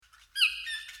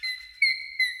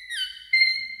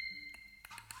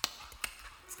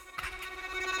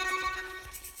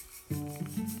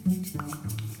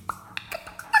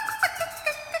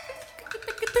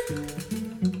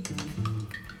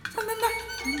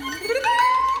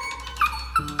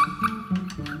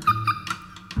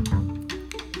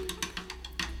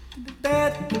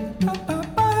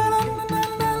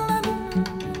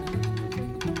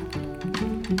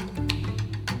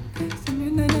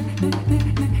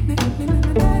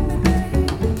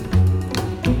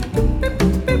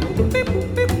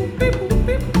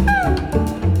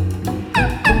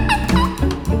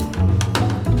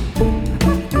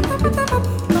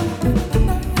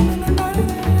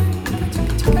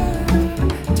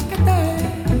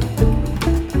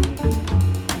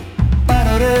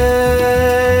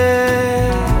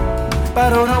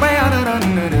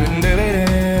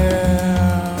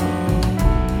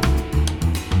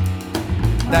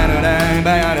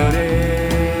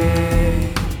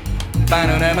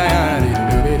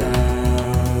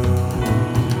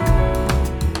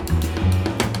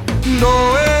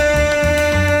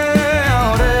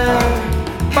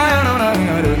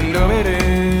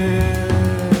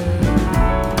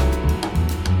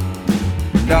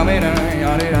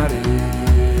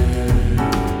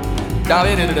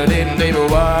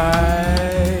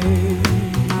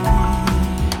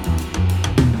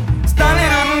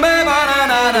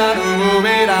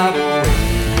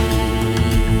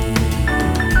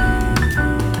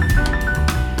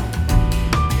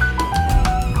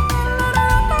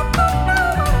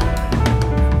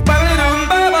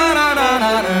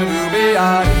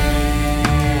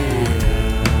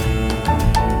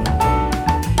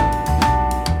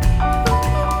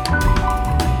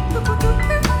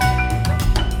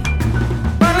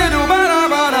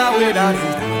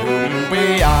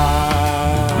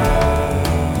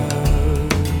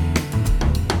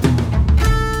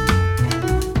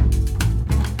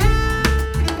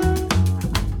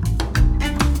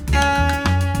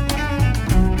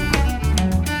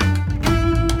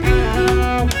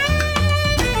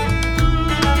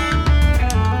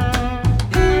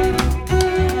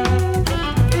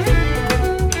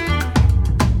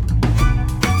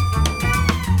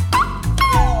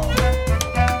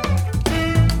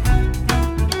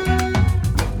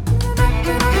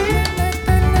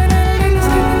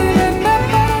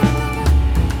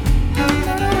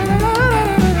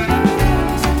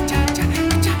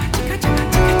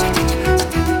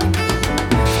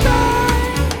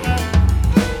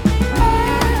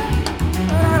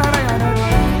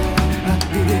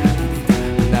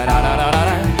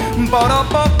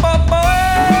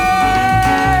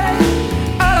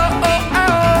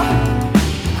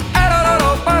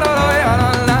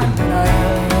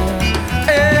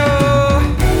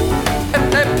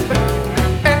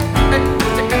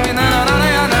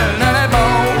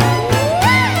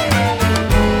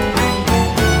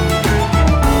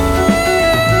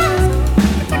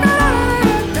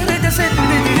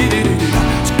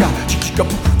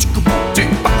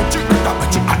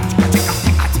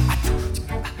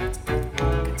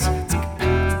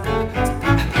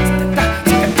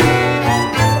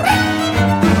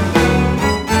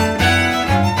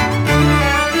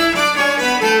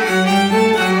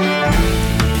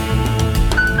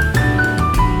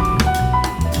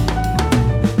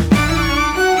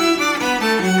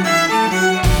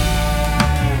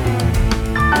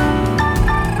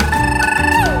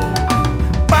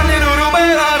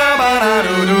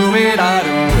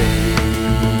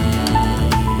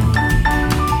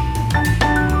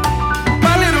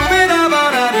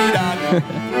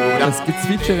Das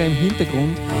Gezwitschere im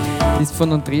Hintergrund ist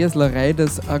von Andreas Larey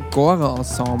das Agora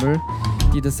Ensemble,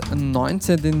 die das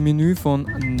 19. Menü von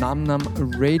Nam Nam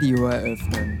Radio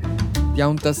eröffnen. Ja,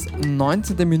 und das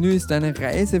 19. Menü ist eine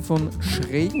Reise von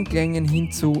schrägen Klängen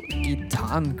hin zu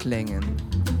Gitarrenklängen.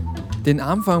 Den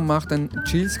Anfang macht ein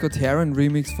Jill Scott Heron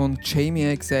Remix von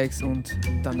Jamie XX und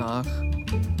danach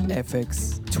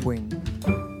FX Twin.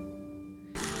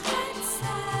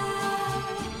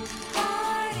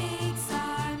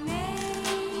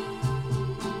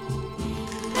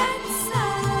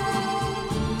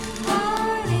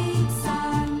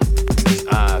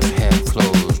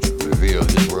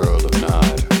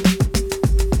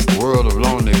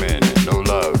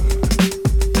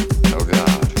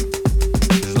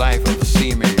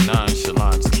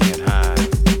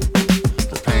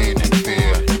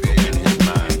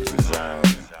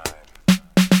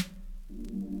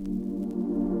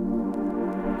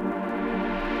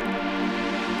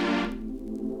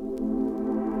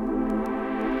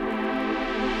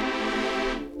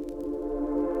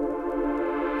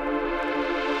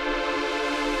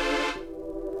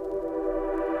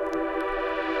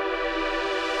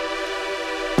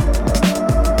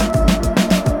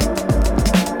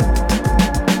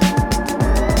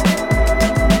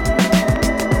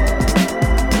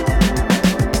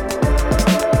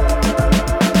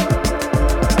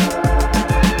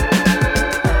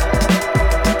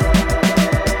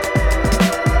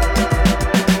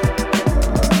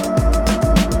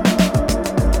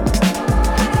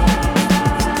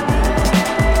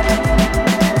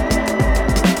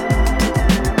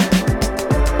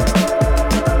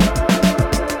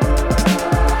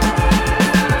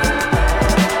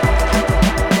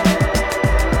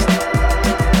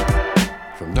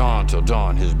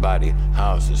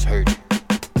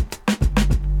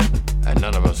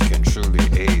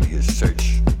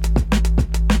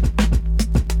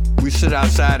 sit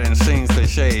outside and sing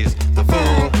cliches. The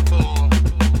fool.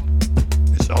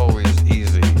 It's always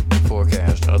easy to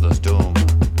forecast others' doom.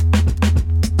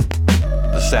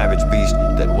 The savage beast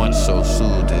that once so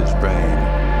soothed his brain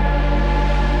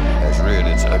has reared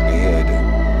its ugly head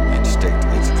and staked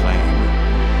its claim.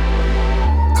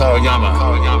 Call Yama.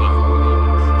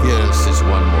 Yes, it's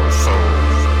one more soul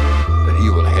that he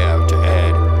will have to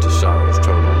add to sorrow's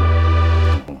total.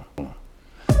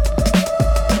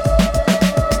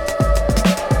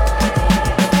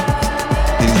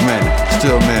 These men,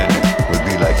 still men, would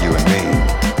be like you and me.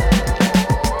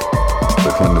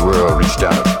 But when the world reached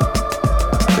out,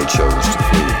 they chose to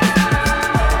flee.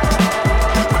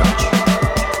 Crunch.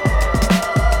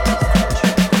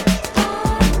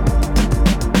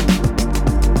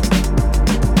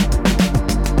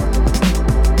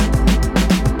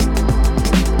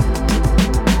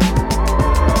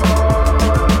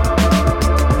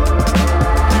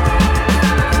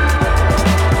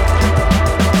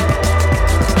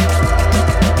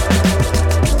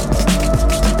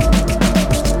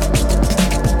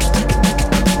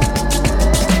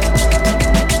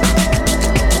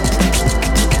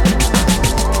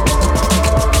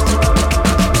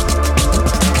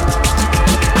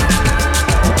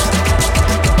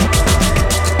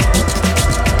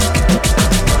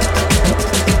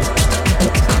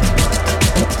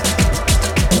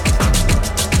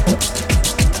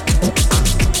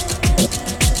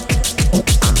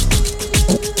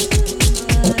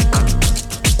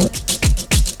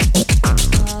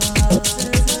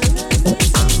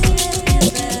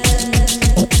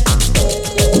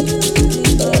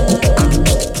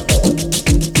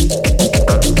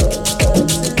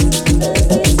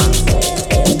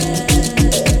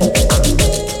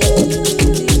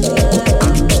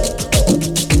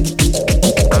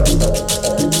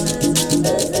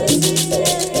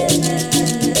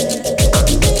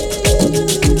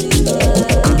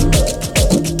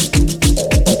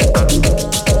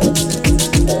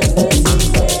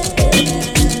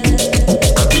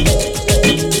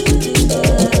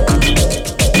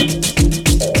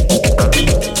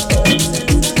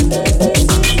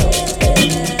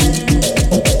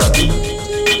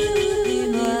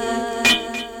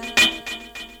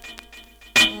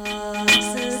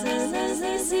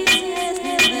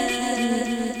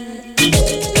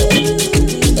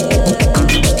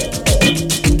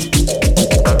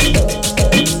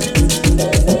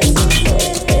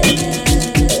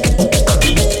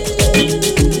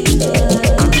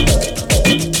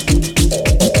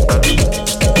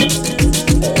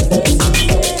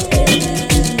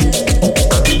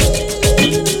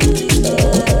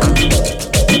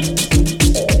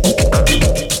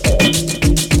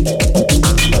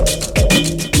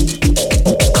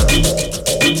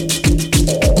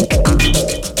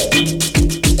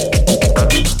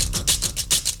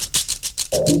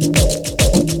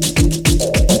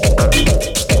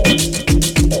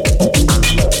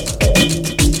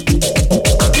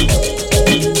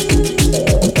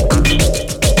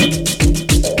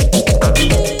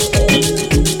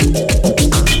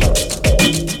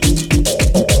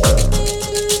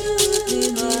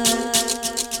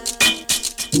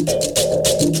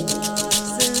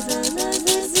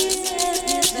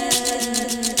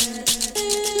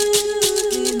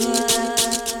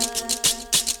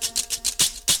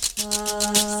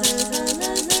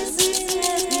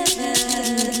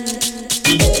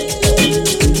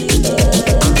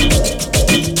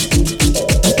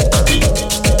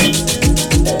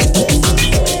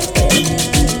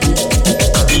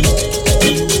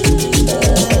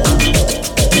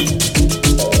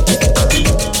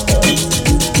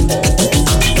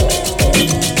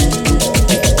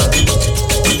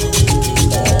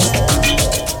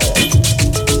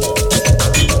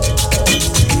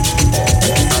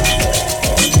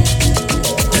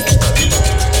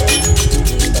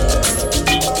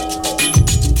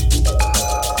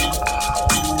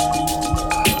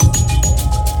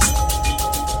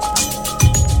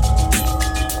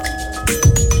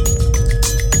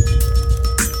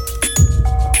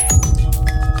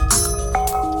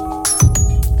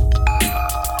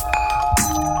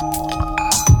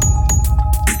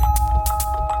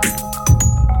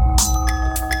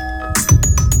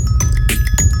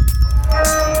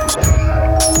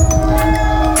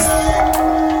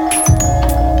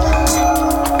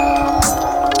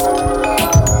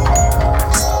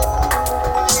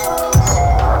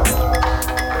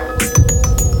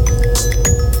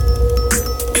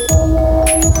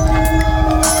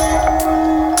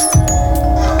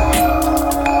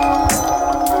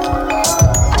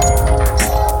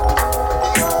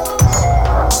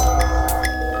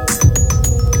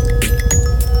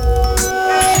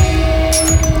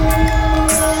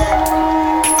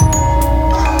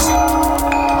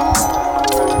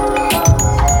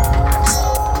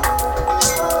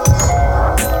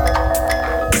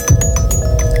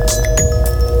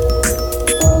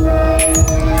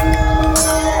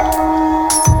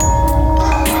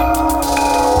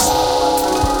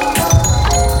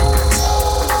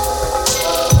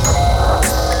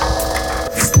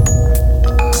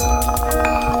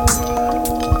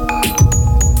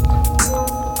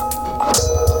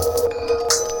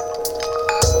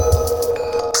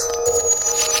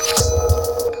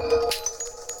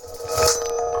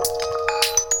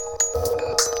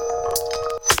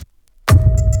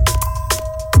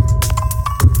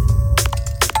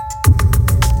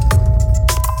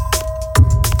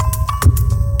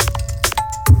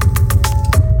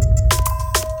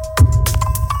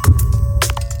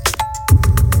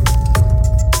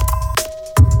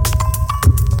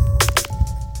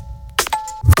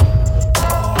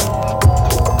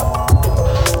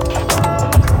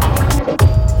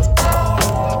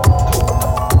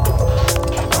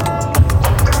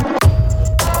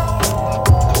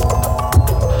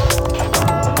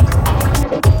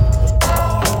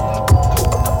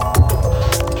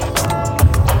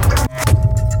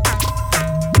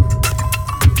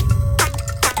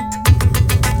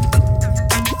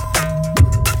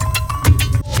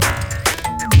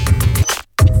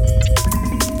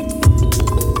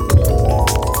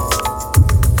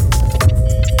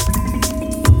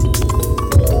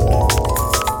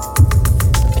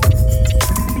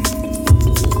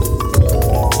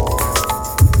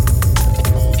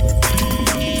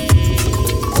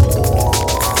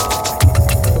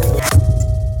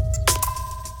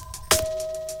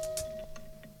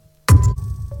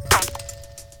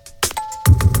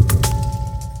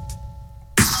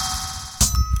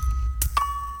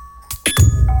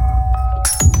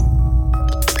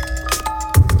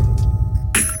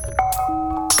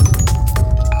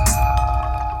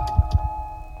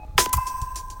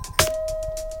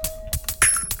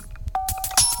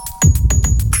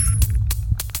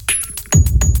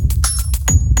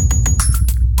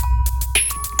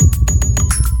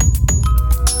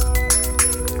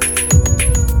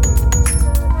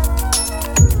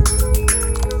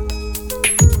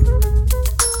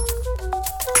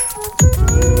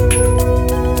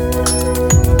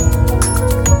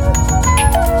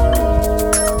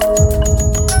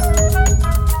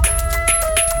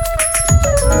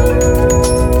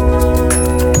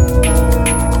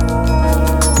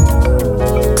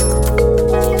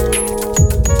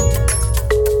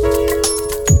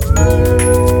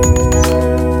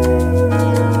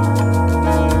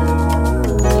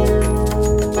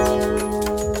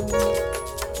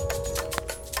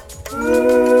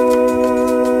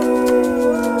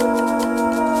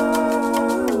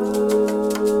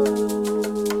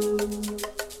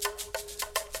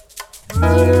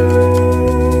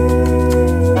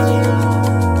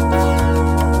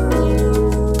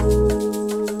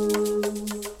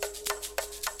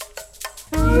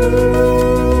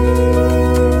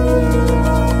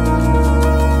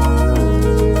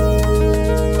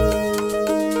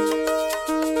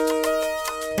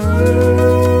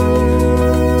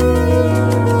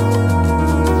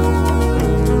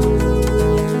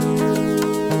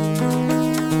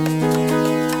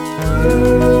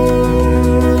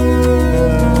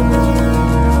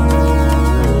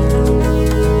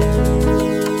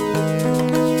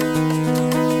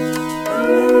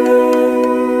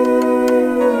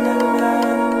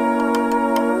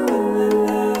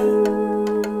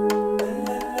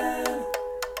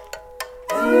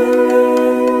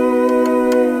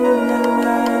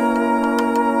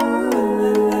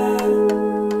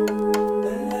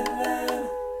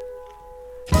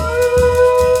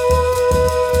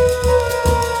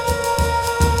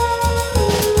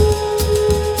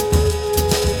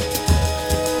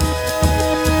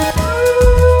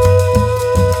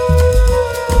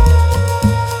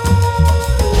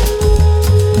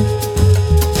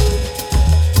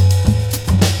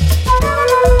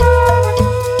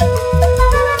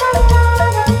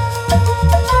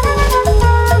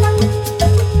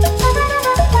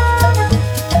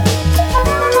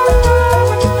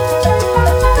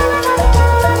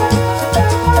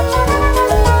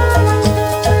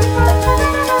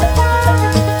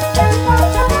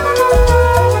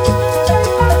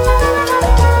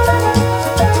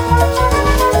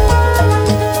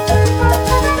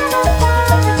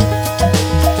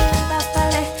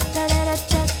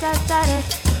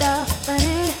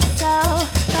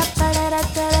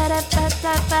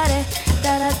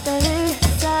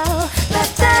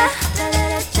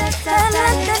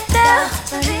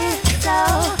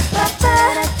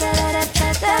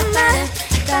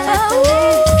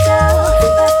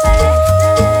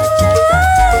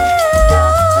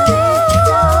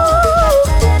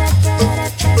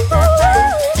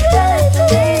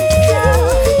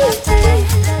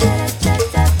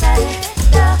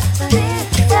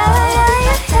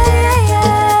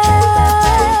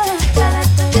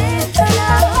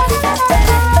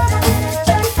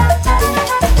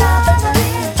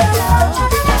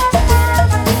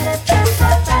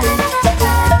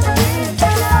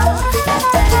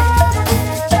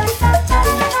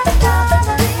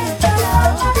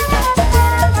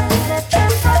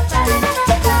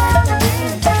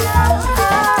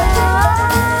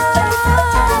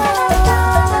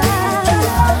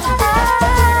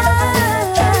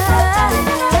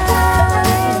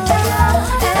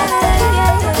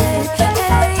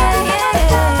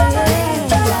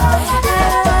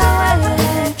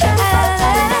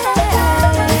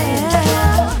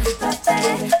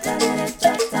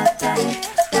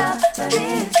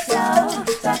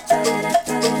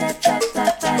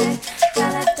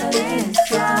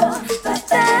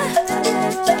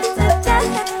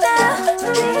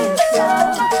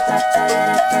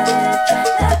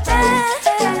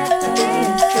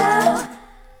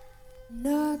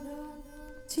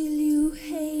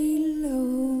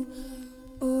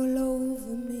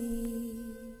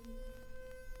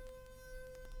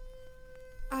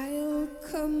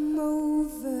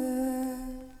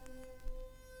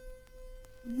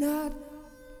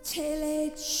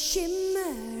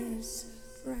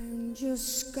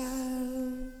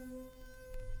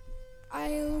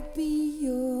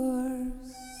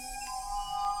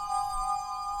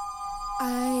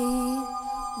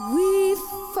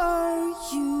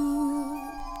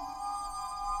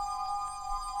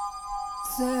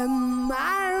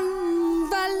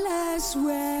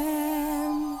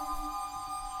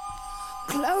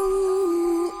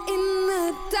 glow in the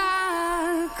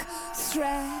dark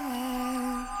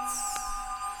threads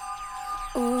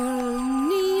or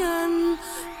neon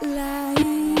light.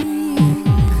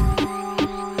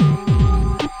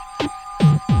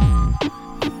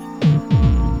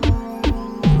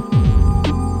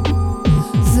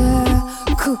 The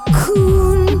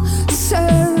cocoon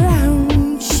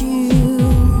surrounds you,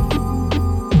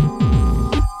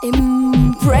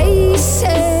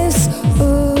 embraces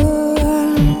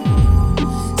all,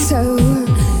 so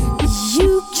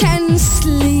you can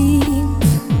sleep.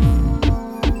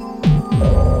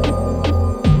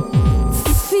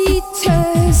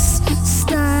 Fetus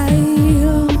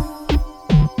style,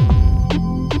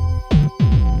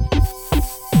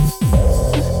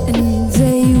 and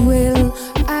they will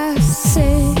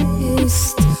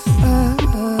assist us,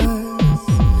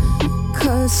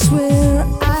 'cause we're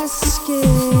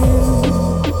asking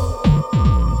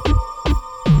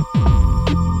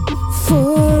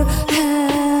for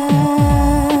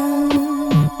help.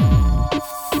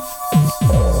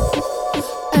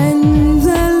 And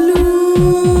the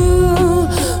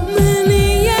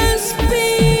luminous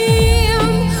beam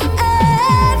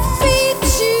it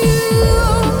feeds you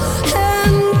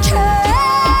and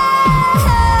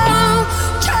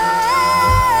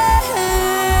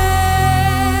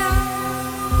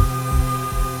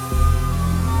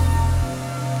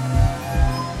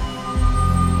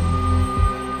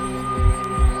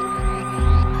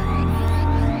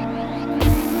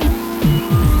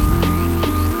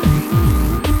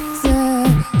the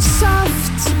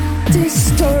soft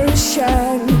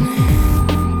distortion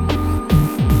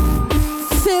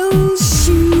fills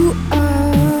you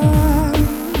up.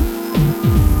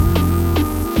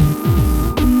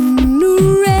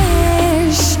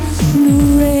 Nourish,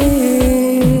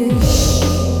 nourish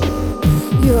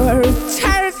your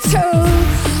turtle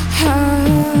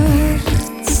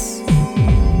hearts,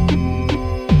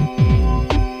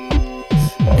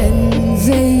 and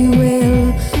they will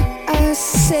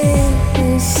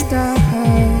assist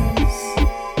us,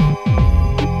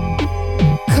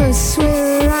 'cause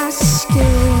we're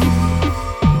asking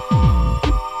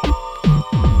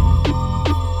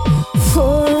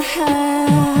for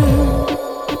help.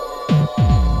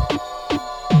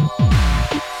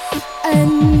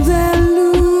 And the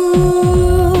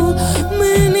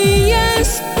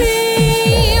luminous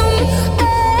beam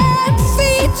it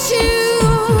feeds you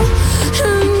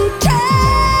and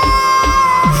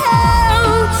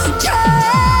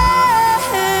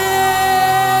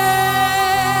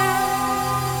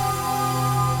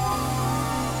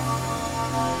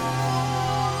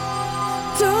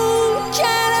don't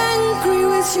get angry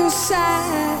with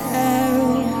yourself.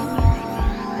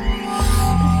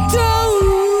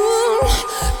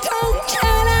 Don't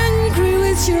get angry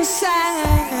with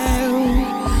yourself.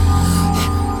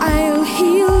 I'll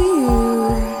heal you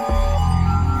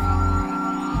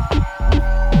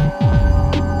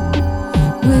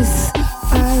with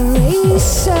a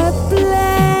razor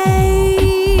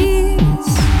blade.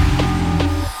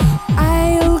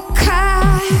 I'll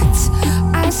cut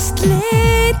a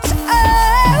slit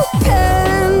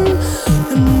open,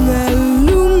 and the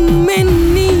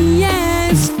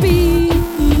luminous beam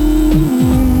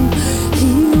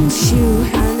heals you,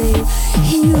 honey,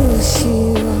 heals you.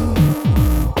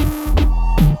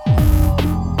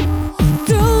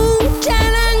 Don't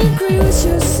get angry with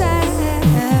yourself.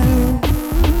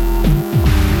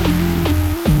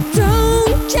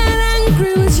 Don't get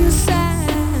angry with yourself.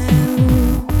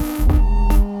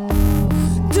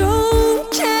 Don't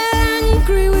get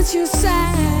angry with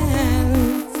yourself.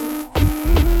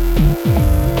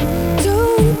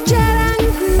 Don't get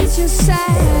angry with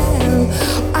yourself.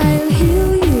 I'll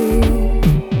heal you.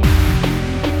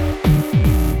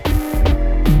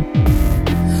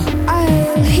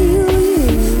 I'll heal you.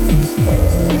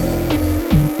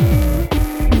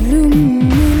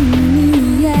 Luminous,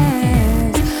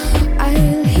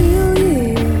 I'll heal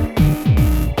you.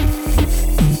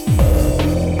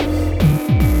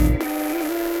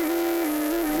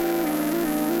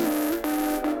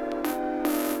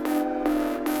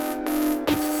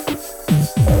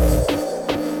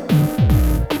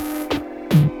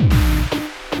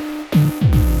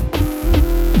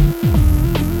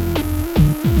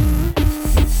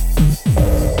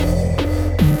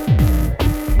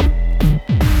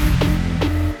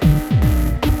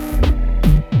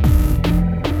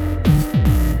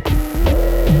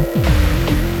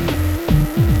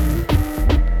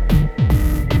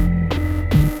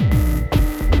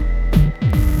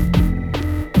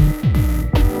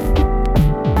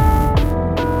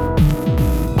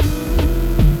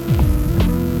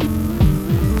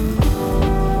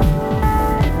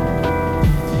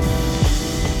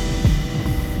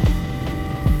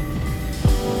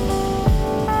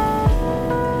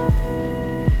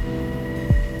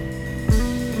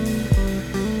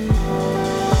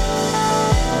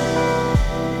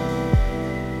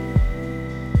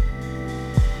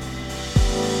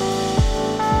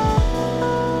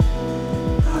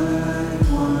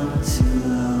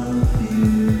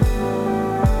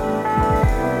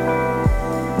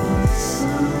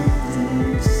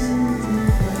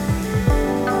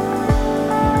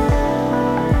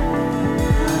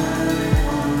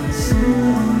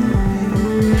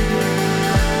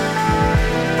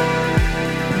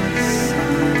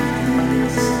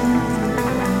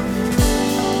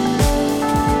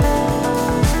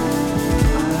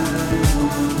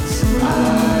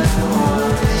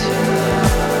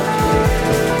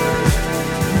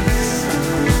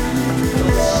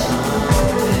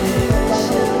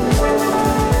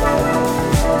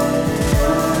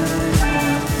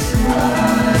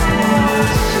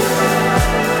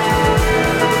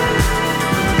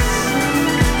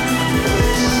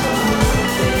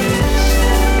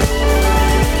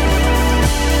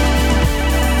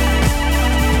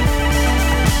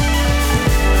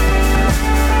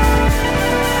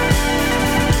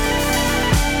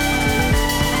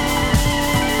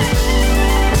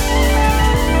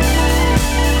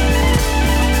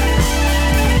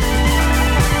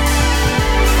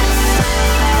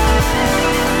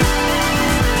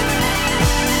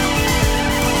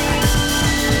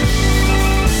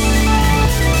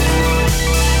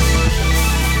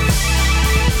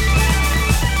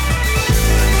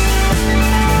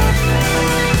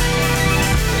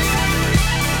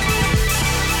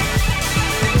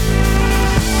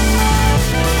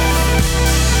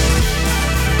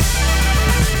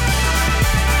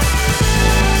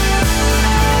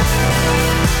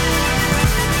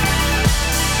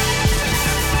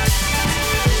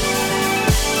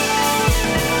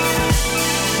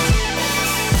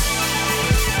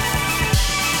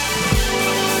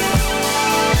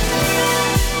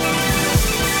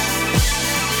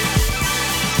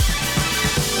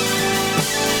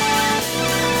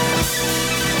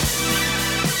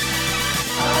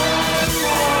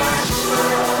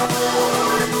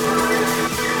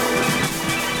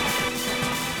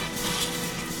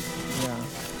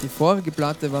 Die vorige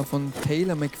Platte war von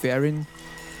Taylor McFerrin,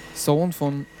 Sohn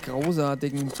von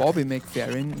großartigen Bobby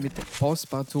McFerrin mit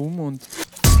Postpartum, und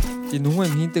die Nummer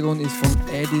im Hintergrund ist von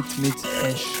Edit mit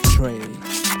Ashtray.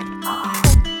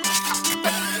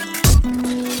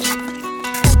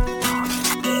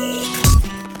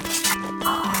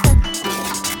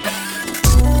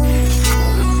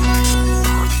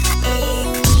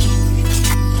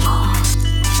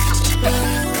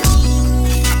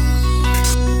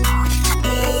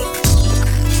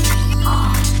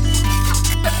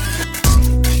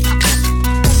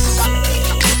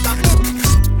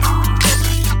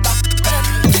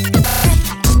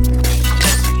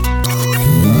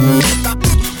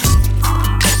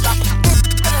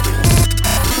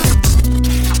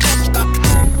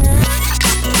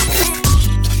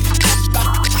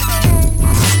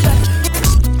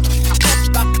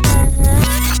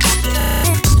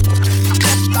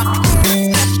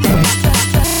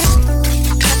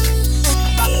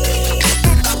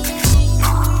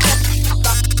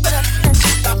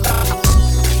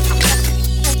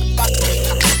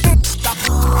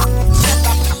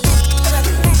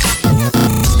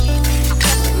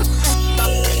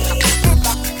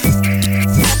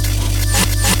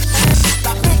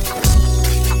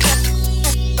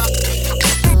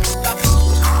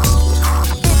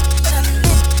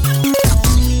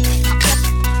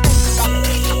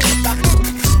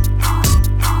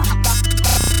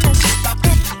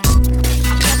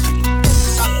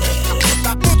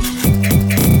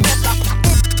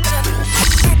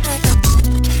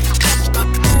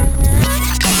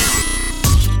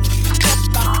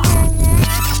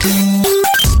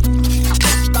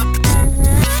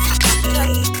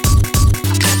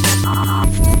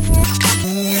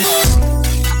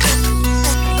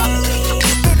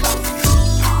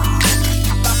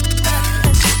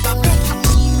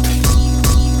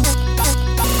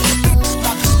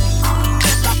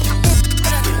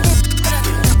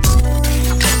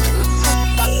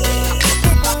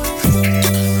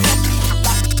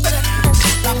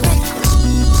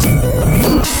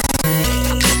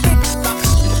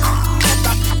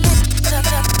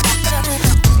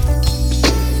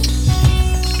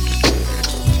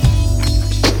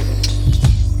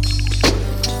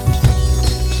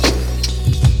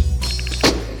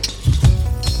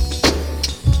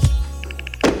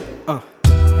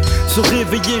 Se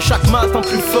réveiller chaque matin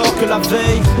plus fort que la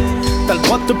veille. T'as le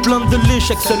droit de te plaindre de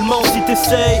l'échec seulement si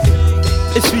t'essayes.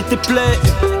 Essuie tes plaies,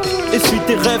 essuie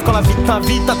tes rêves. Quand la vie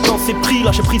t'invite à temps c'est pris.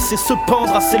 Lâcher prise c'est se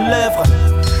pendre à ses lèvres.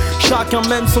 Chacun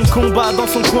mène son combat dans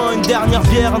son coin. Une dernière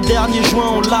bière, un dernier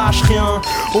joint, on lâche rien.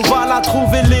 On va la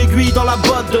trouver l'aiguille dans la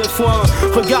botte de foin.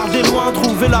 Regarder loin,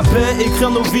 trouver la paix. Écrire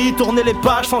nos vies, tourner les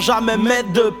pages sans jamais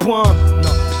mettre de point.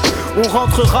 On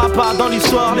rentrera pas dans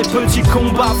l'histoire, les petits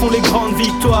combats font les grandes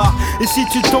victoires. Et si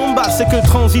tu tombes, bah c'est que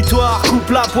transitoire. Coupe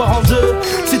la poire en deux.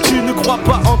 Si tu ne crois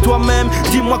pas en toi-même,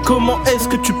 dis-moi comment est-ce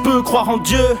que tu peux croire en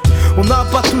Dieu. On n'a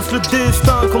pas tous le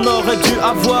destin qu'on aurait dû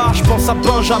avoir. Je pense à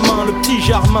Benjamin, le petit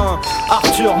Germain,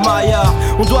 Arthur Maillard.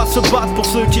 On doit se battre pour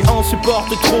ceux qui en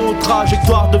supportent trop.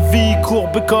 Trajectoire de vie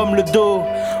courbe comme le dos.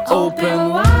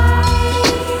 Open wide.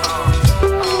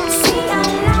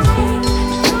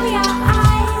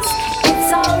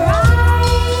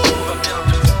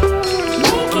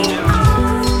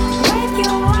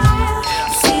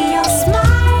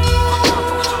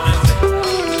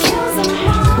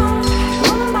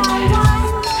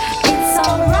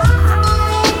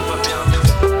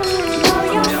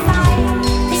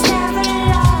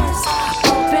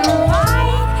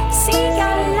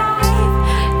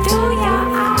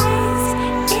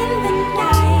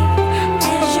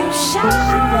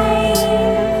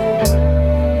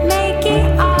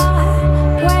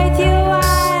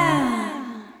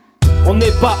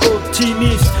 Pas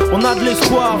optimiste, on a de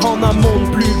l'espoir en un monde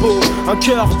plus beau. Un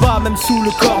cœur bat même sous le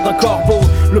corps d'un corbeau.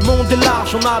 Le monde est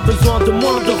large, on a besoin de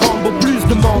moins de Rambo, plus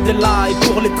de Mandela. Et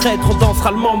pour les traîtres, on dansera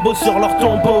le mambo sur leur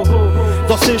tombeau.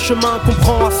 Dans ces chemins qu'on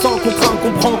prend à 100 contre 1,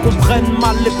 comprend qu'on prenne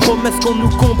mal les promesses qu'on nous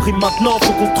compris. Maintenant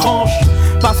faut qu'on tranche,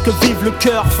 parce que vive le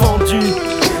cœur fendu.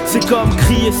 C'est comme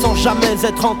crier sans jamais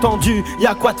être entendu.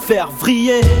 Y'a quoi de faire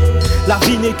vriller. La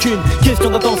vie n'est qu'une question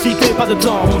d'intensité, pas de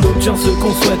temps. On obtient ce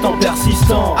qu'on souhaite en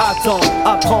persistant. Attends,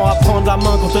 apprends à prendre la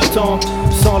main qu'on te tend.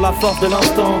 Sans la force de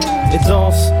l'instant. Et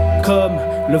danse comme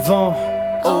le vent.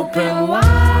 Open wide.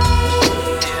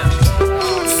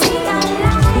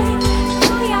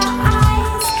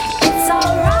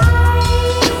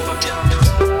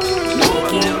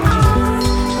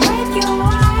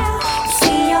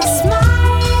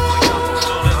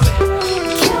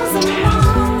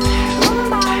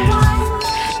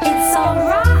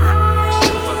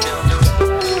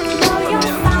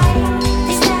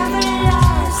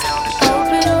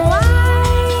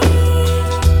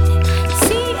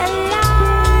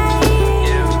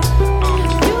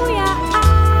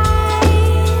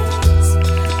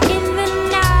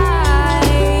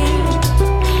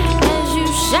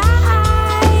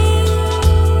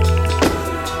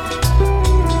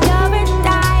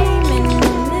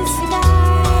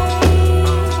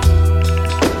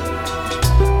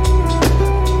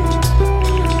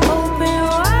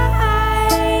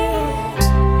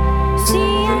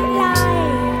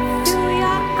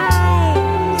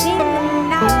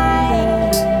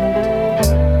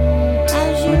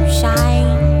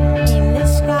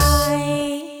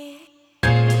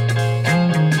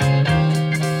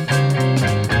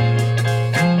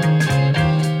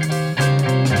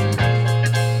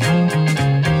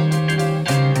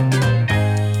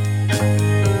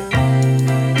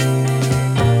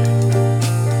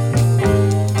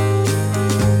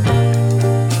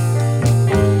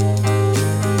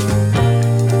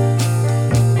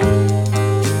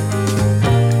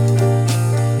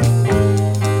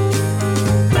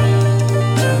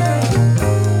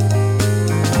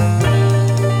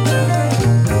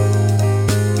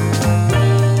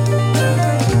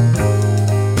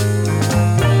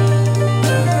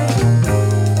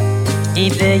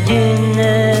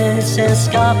 begynnelsen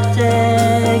skapte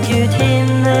Gud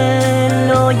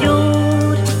himmel og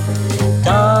jord,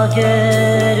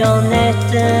 dager og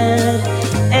netter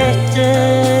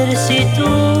etter sitt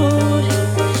ord.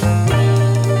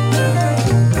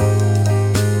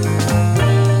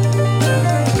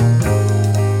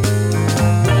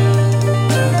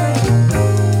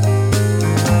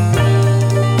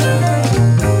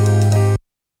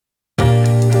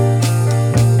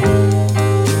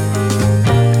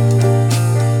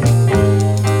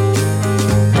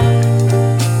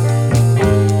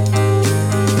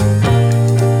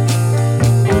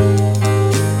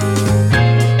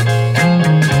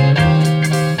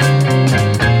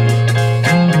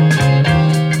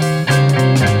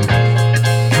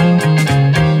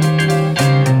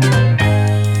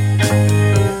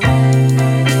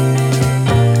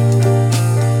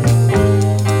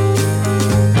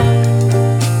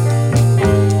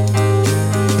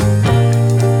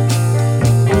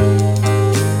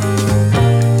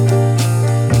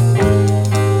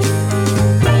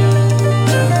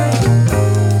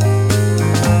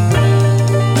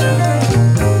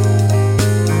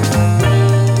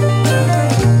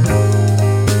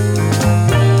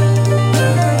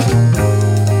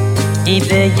 I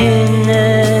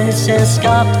begynnelsen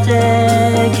skapte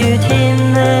Gud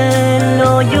himmel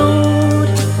og jord,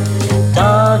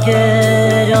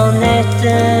 dager og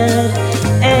netter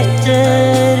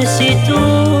etter sitt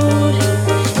ord.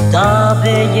 Da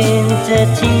begynte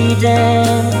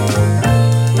tiden,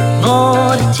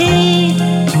 vår tid.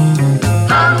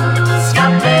 Han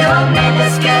skapte og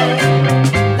mennesker,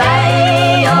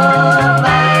 deg og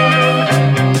meg.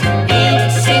 I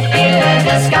sitt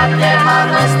bilde skapte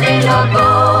han oss til å gå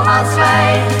hans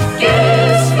vei,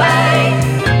 Guds vei.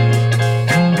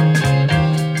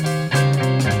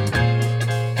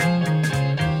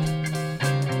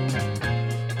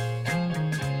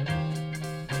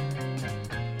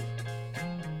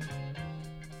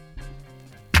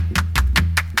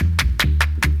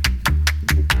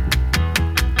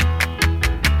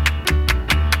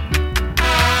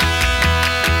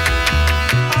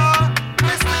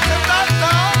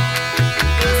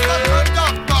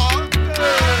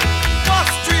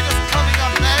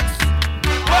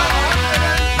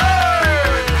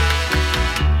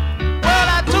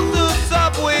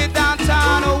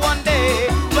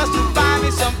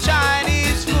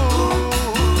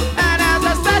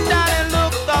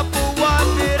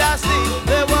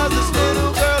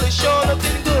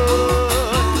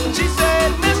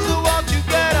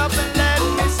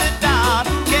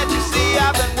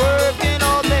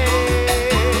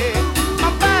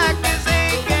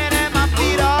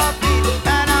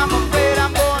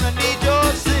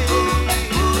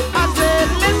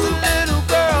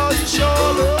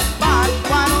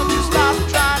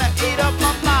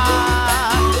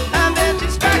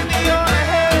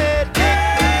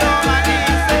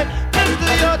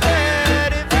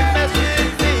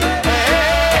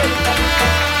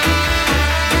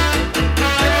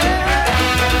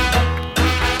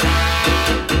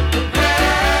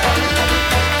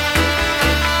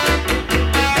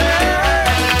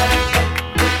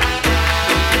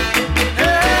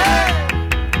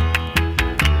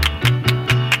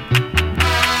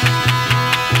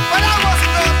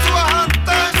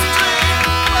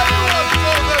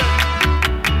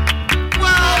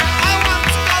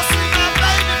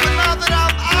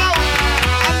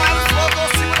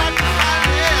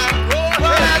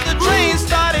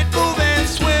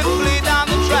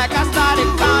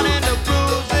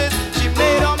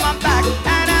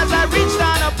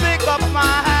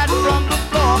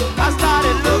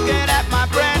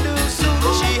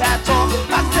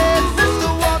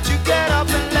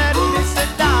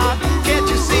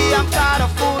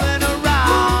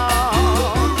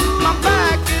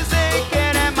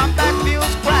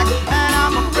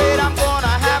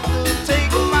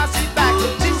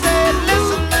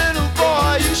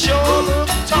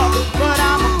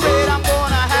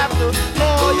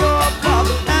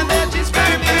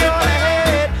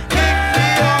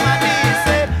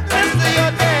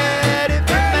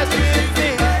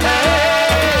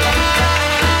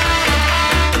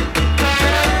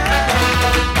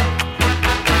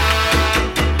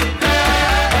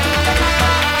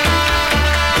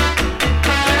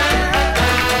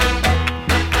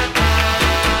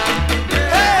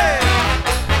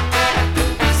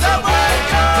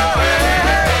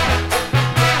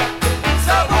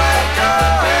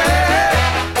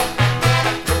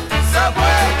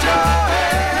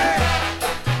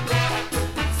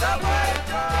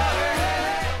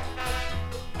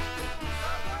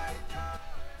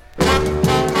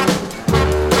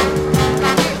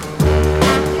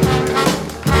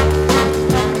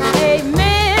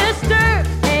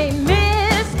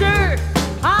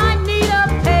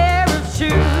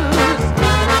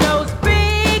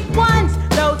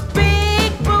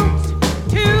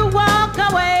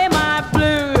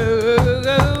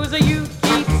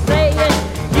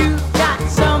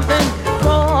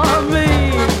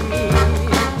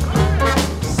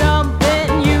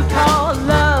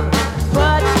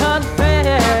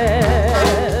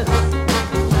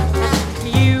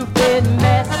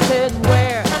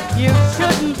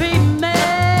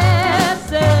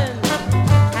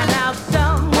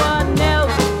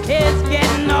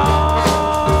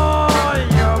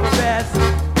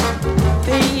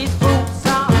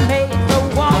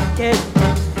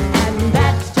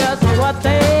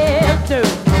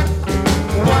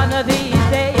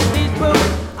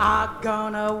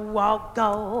 walk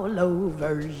all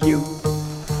over you.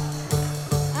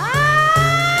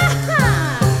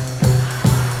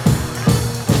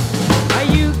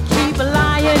 You keep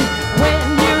lying when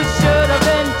you should have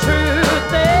been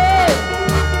truthing.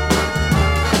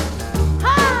 Oh,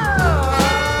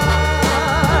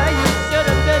 you should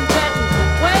have been betting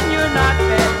when you're not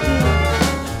betting.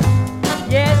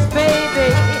 Yes, baby,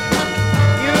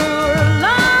 you're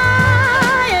lying.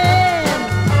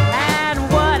 And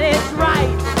what is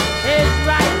right,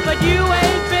 but you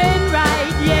ain't been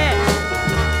right yet.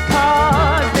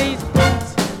 'Cause these boots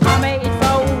are made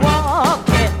for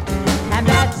walking, and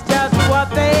that's just what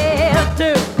they'll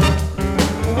do.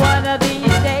 One of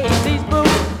these days, these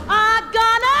boots are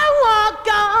gonna walk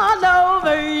all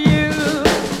over you.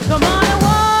 Come on and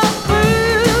walk,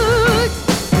 boots.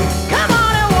 Come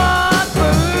on and walk,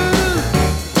 boots.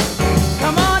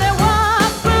 Come on and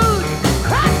walk, boots.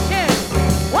 Crush it,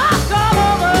 walk all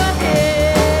over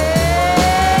here.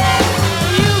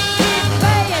 You keep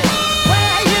playing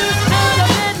where you should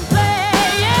have been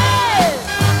playing.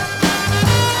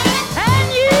 And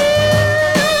you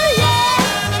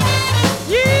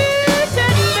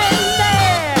shouldn't been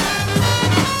there.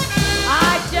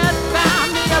 I just found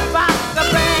me a box of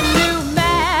brand new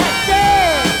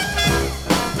matches.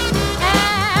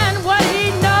 And what he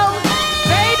knows,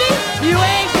 baby, you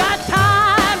ain't got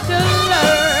time to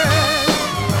learn.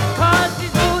 'Cause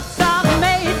these boots are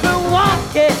made for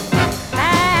walking,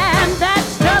 and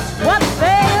that's just what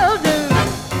they'll do.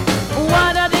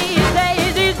 One of these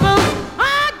days, these boots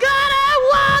are gonna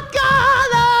walk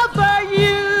all over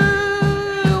you.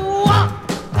 Walk,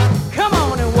 come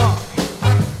on and walk.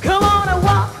 Come on and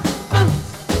walk, boots.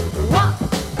 Walk,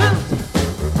 boots.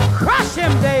 Crush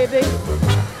him, baby.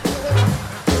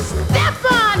 Step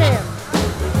on him.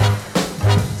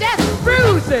 Just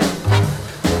bruise him.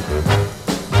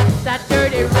 That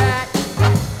dirty rat.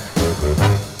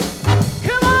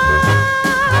 Come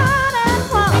on and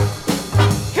walk.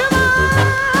 Come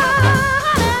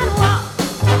on and walk.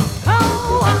 Oh,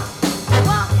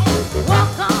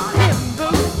 walk on him,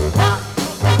 boots.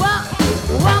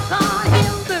 Walk on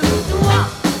him, boots. Walk.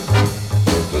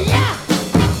 Yeah.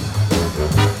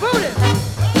 Boot him.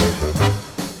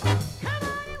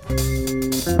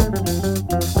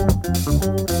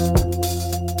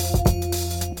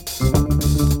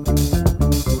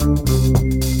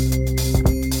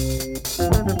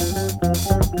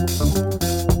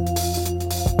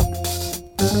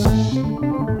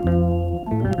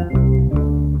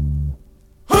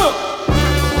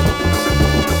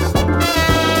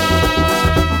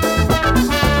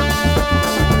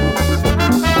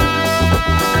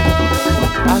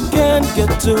 I can't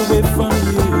get away from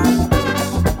you.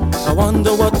 I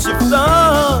wonder what you've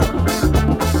done.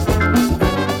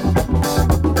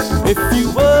 If you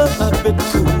were a bit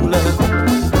cooler,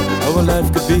 our life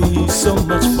could be so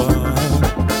much fun.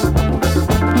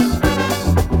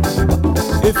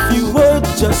 If you would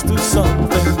just do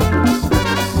something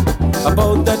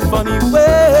about that funny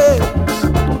way.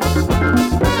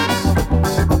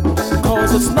 'Cause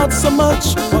it's not so much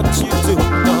what you do,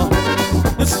 no.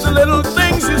 It's the little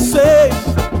things you say.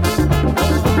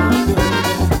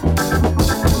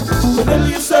 The little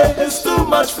you say is too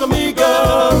much for me,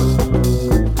 girl.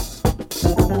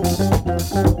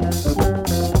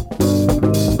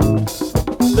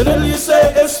 The little you say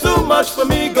is too much for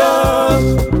me, girl.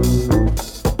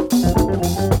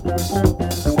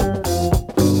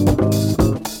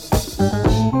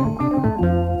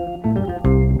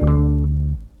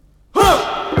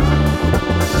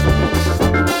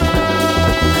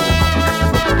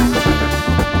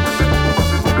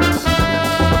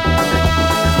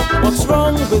 What's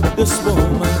wrong with this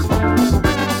woman?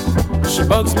 She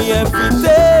bugs me every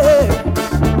day.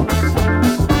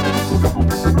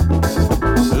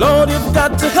 Lord, you've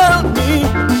got to help me.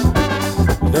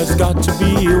 There's got to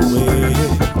be a way.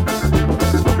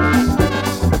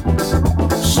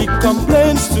 She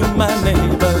complains to my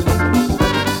neighbors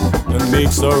and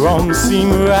makes her wrong seem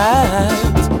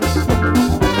right.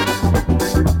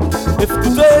 If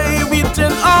today we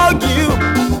didn't argue,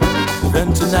 then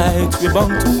tonight we're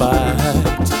bound to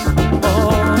fight.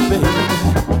 Oh, baby.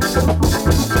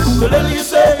 The little you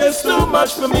say is too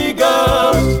much for me,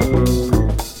 girl.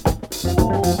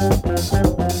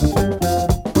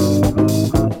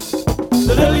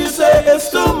 The little you say is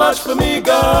too much for me,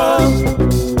 girl.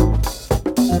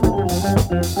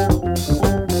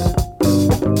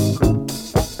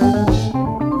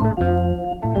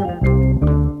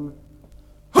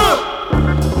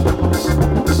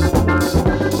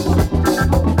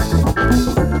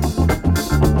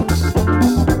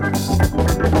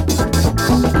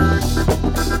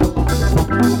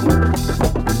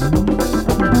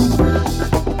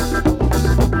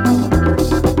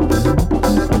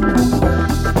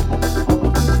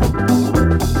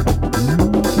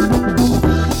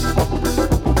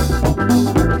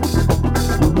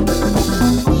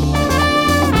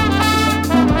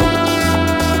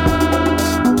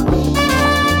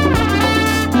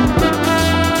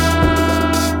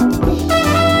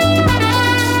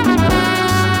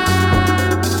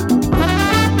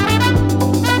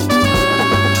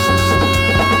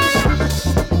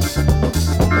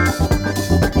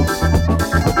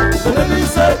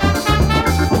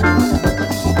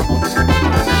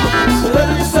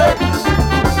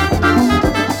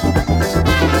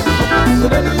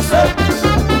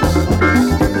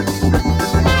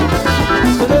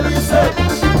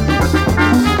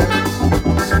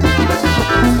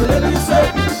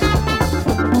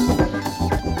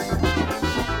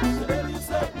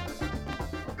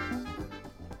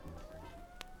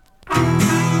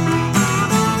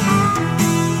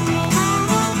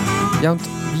 Ja, und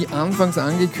wie anfangs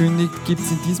angekündigt, gibt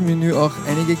es in diesem Menü auch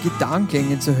einige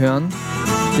Gitarrenklänge zu hören.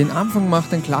 Den Anfang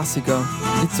macht ein Klassiker,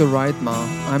 It's Alright Ma,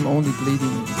 I'm Only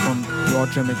Bleeding von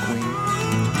Roger McGuinn.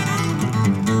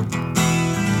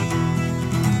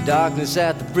 Darkness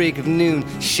at the break of noon,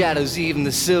 shadows even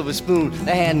the silver spoon,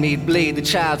 the handmade blade, the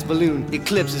child's balloon,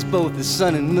 eclipses both the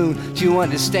sun and moon. Do you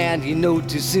understand? You know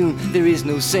too soon, there is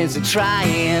no sense in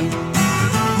trying.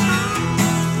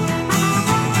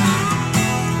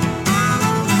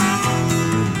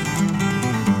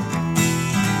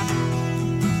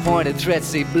 Pointed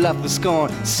threats they bluff with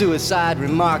scorn. Suicide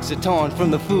remarks are torn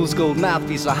from the fool's gold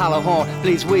mouthpiece. A hollow horn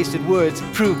plays wasted words,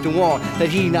 prove to warn that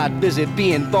he not busy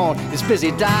being born is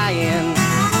busy dying.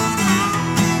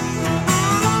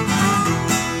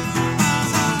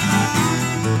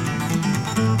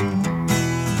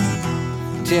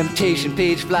 Temptation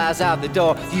page flies out the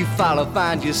door. You follow,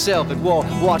 find yourself at war.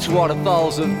 Watch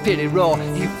waterfalls of pity roar.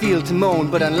 You feel to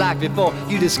moan, but unlike before,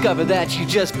 you discover that you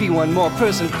just be one more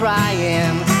person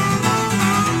crying.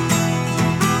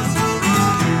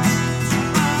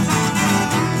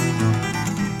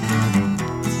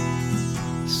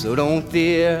 So don't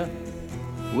fear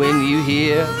when you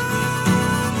hear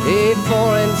a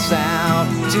foreign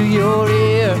sound to your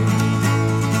ear.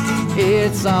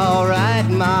 It's alright,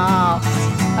 Ma,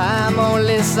 I'm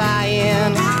only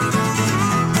sighing.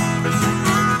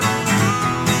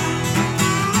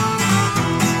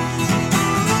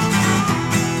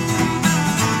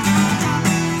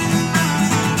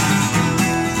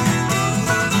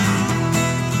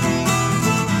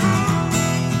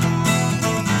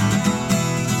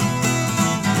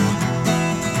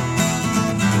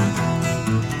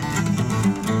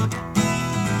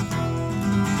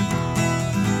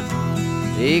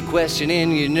 A question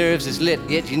in your nerves is lit,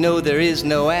 yet you know there is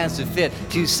no answer fit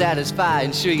to satisfy.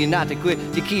 Ensure you not to quit,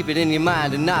 to keep it in your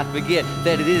mind and not forget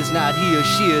that it is not he or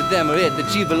she or them or it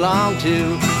that you belong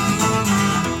to.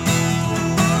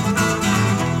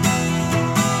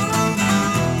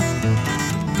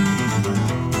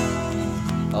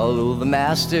 Although the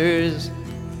masters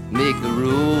make the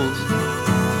rules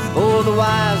for the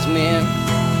wise men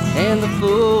and the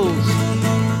fools,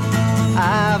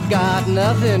 I've got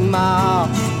nothing more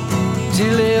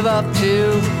to live up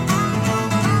to.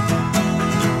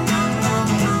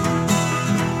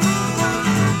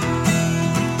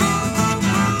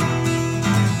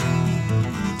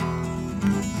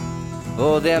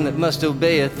 For them that must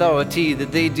obey authority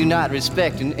that they do not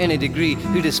respect in any degree,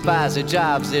 who despise their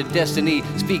jobs, their destiny,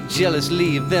 speak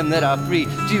jealously of them that are free,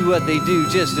 do what they do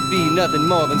just to be nothing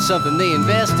more than something they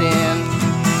invest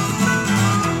in.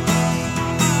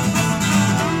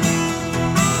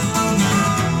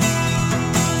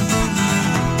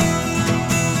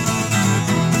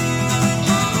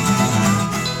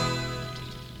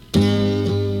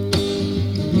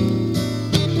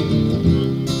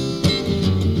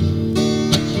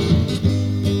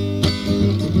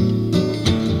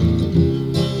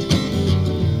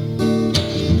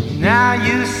 Now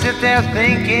you sit there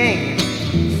thinking,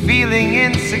 feeling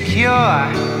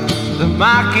insecure. The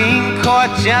mocking court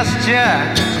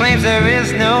gesture claims there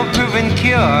is no proven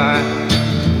cure.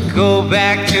 Go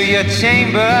back to your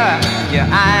chamber, your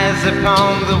eyes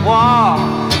upon the wall,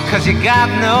 'cause you got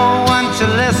no one to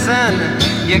listen,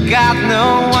 you got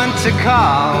no one to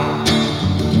call.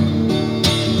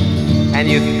 And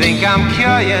you think I'm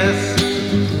curious,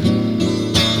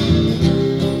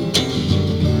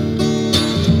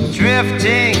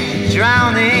 drifting,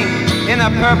 drowning in a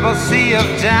purple sea of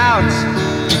doubt.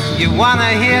 You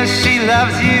wanna hear she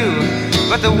loves you,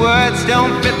 but the words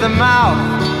don't fit the mouth.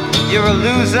 You're a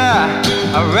loser,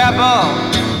 a rebel,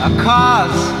 a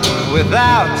cause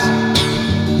without.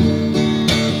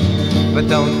 But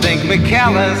don't think me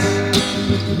callous.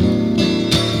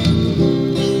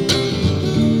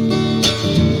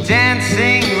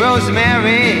 Dancing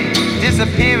Rosemary,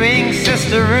 disappearing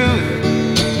Sister Ruth.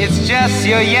 It's just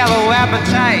your yellow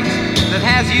appetite that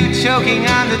has you choking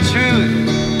on the truth.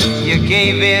 You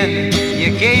gave in,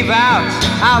 you gave out,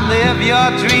 outlive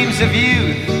your dreams of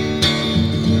youth.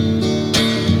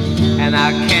 And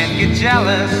I can't get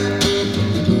jealous.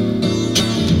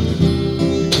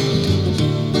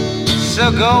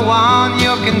 So go on,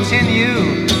 you'll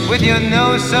continue with your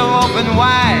nose so open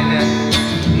wide,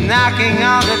 knocking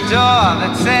on the door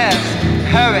that says,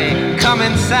 hurry, come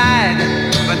inside.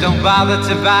 But don't bother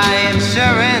to buy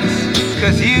insurance,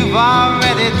 'cause you've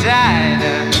already died.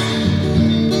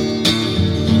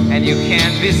 And you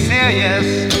can't be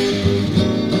serious.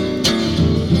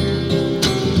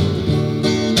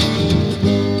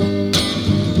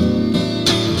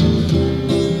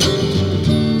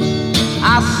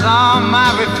 I saw my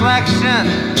reflection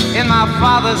in my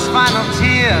father's final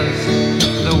tears.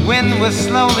 The wind was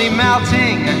slowly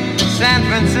melting, San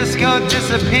Francisco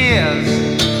disappears.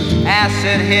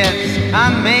 Acid hits,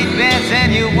 unmade beds,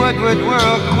 and you Woodward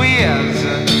world queers.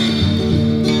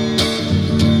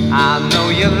 I know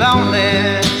you're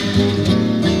lonely,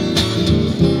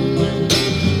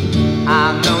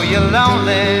 I know you're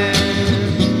lonely,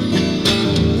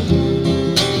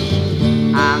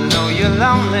 I know you're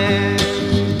lonely,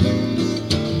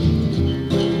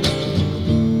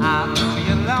 I know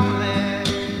you're lonely,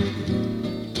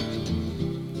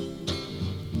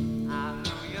 I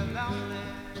know you're lonely.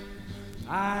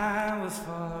 I was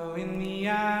following the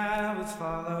eye, was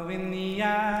following the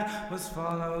eye, was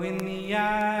following the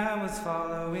eye, was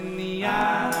following the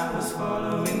eye, was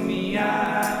following the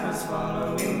eye, was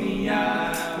following the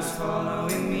eye, was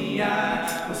following the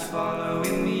eye, was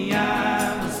following the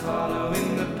eye, was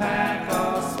following the pack,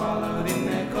 all swallowed in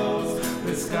their coats,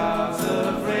 with scarves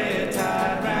of red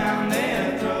tied round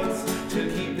their throats to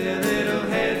keep their little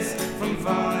heads from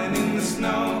falling in the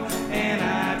snow. And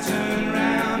I turned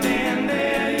round and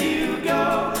there you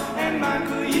go, and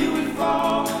Michael, you would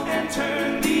fall and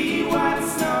turn the white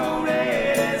snow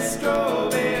red as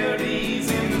strawberries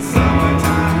in the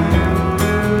summertime.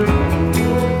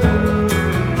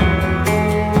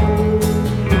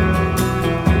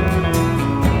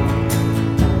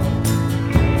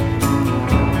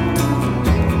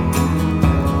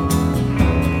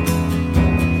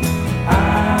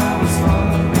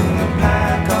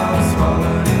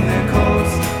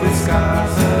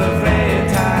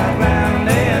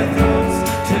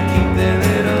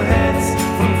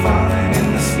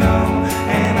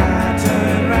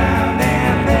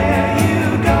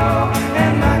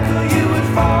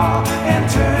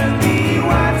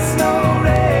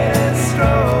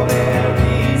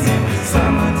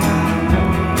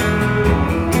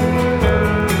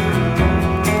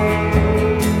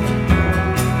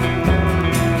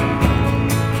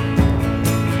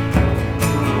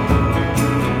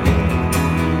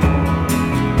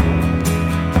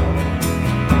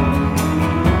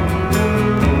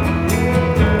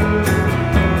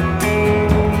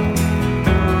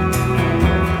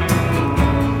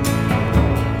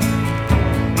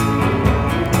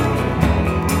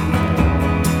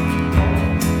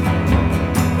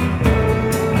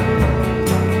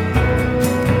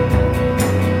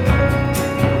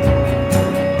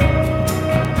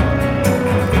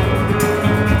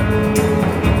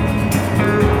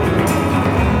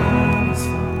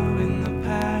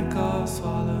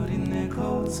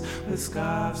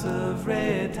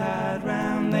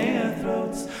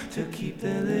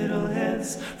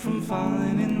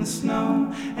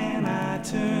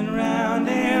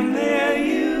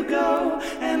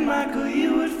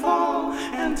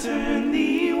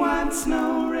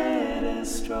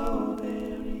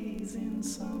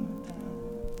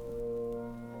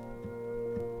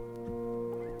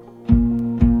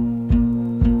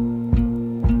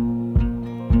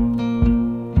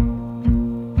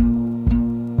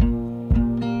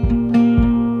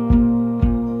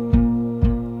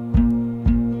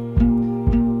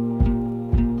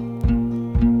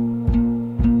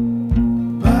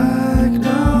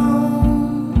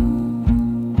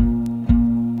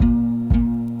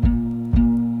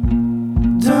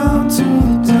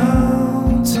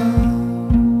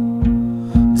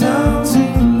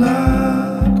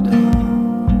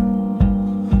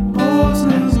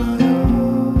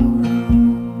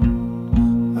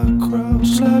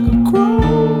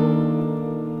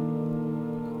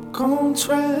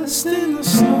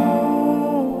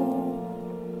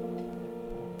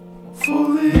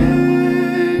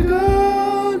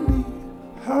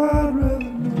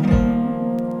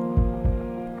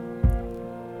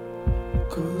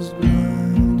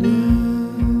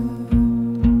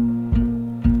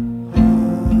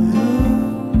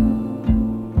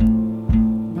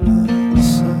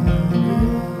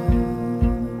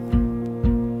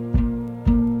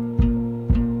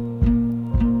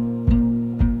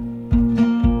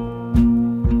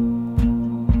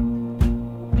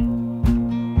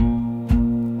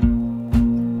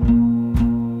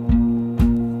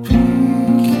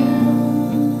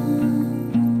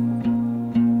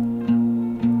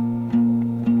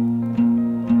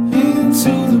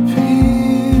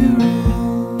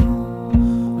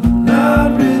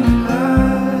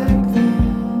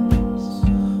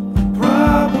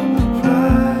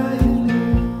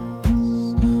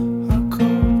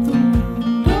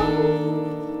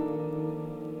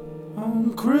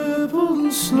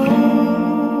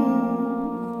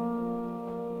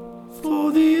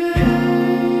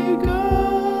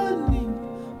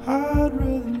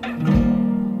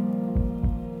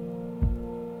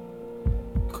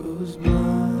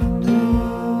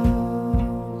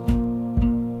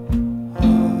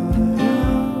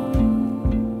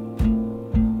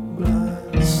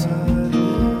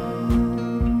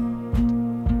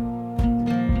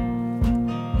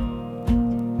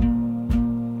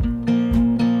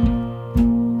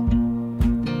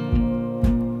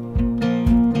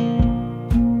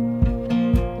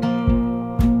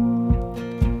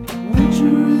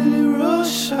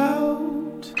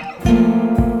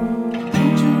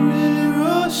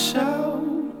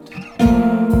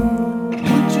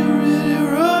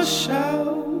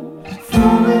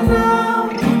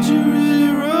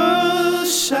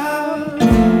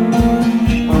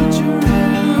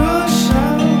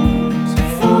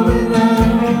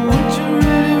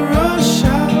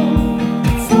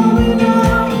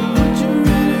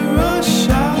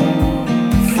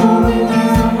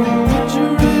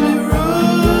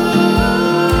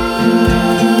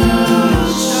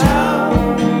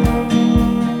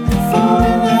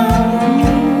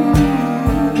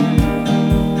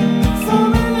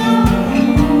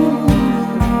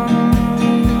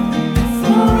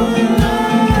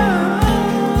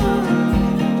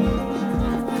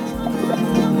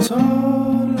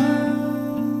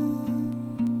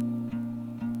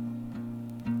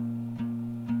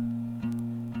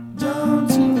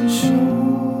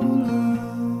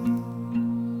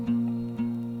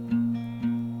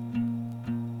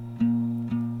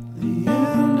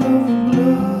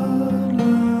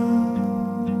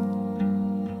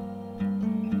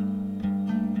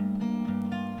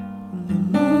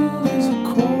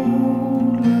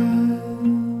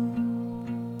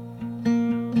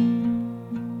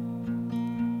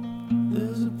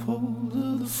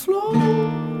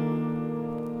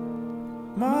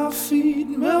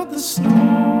 melt the snow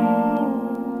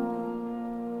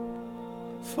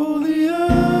for the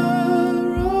irony.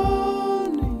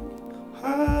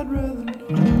 I'd rather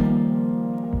know,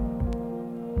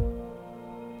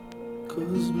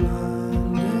 'cause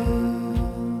blinded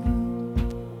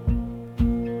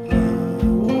I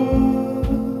was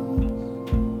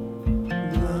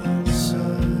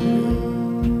blindsided.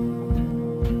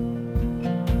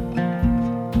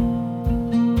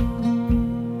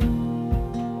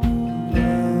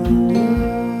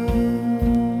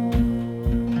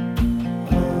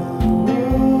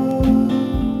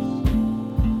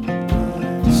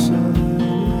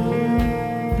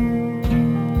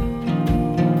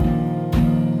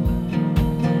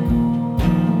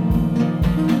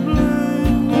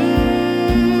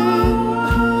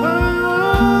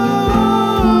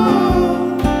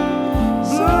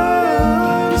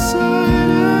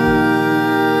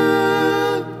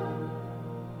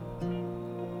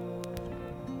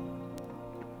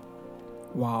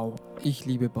 Wow, ich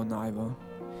liebe Bon Iver.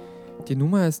 Die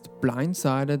Nummer heißt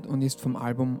Blindsided und ist vom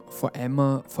Album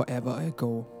Forever, Forever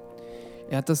Ago.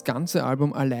 Er hat das ganze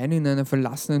Album allein in einer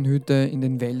verlassenen Hütte in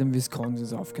den Wäldern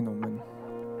Wisconsins aufgenommen.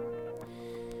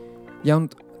 Ja,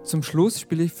 und zum Schluss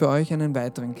spiele ich für euch einen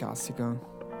weiteren Klassiker.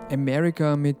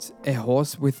 America mit A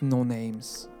Horse with No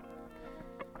Names.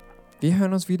 Wir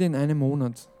hören uns wieder in einem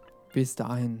Monat. Bis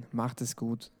dahin, macht es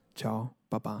gut. Ciao,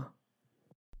 Baba.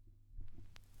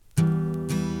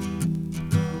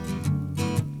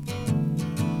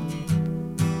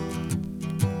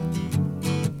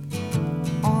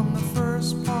 On the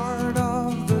first part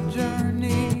of the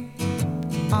journey,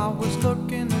 I was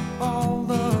looking at all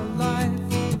the life.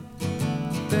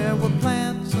 There were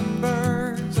plants and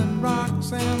birds and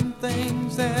rocks and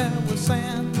things. There was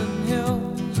sand and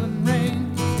hills and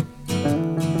rain.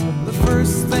 The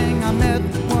first thing I met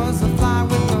was a fly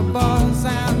with a buzz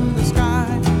and the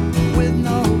sky with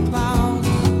no clouds.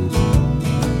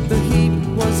 The heat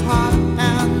was hot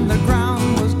and the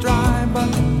ground was dry,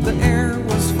 but the air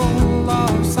was full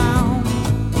of sound.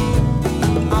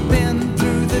 I've been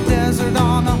through the desert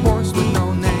on a horse with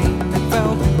no name. It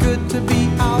felt good to be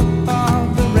out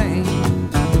of the rain.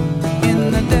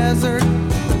 In the desert,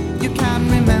 you can't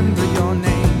remember your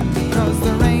name, 'cause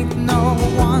there ain't no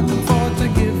one for to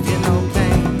give you no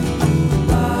pain.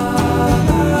 La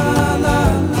la la la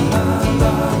la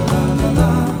la la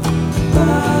la la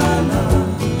la la la la.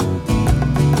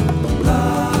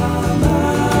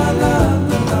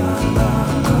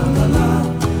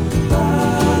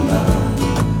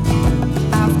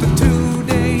 After 2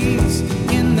 days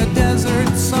in the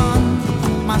desert sun,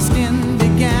 my skin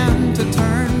began to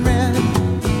turn red.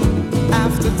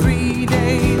 After 3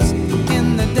 days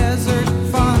in the desert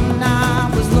fun, I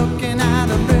was looking at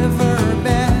a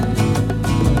riverbed,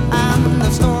 and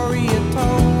the story it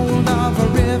told of a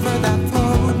river that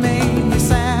flowed made me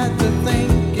sad to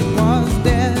think it was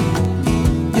dead.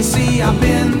 You see, I've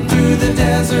been through the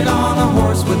desert on a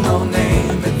horse with no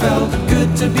name. It felt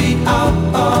good to be out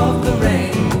of the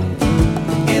rain.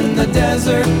 In the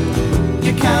desert,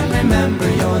 you can't remember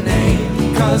your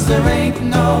name, 'cause there ain't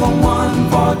no one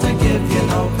for to give you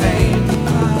no pain.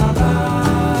 La la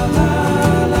la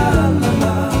la la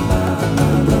la la la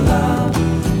la la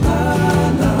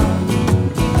la la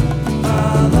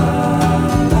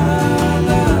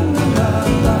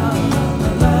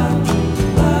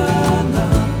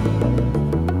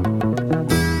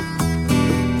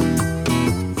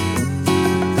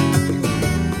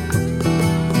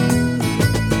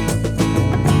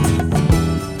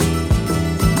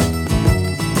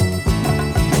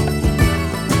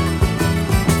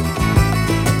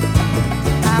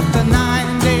After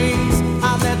 9 days,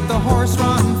 I let the horse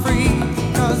run free,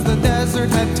 'cause the desert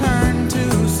had turned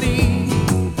to sea.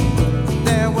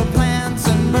 There were plants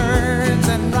and birds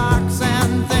and rocks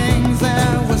and things.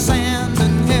 There was sand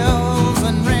and hills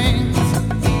and rings.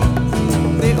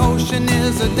 The ocean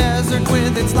is a desert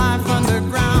with its life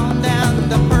underground and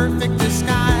the perfect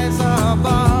disguise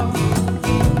above.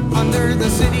 Under the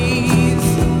cities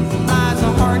lies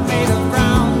a heart made of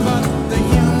ground, but the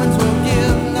humans will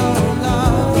give no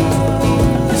love.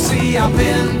 You see, I've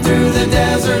been through the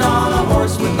desert on a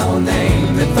horse with no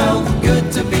name. It felt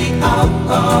good to be out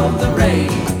of the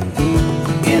rain.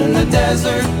 In the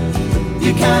desert,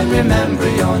 you can't remember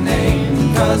your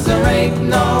name, 'cause there ain't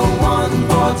no one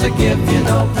for to give you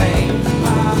no pain.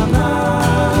 La, la,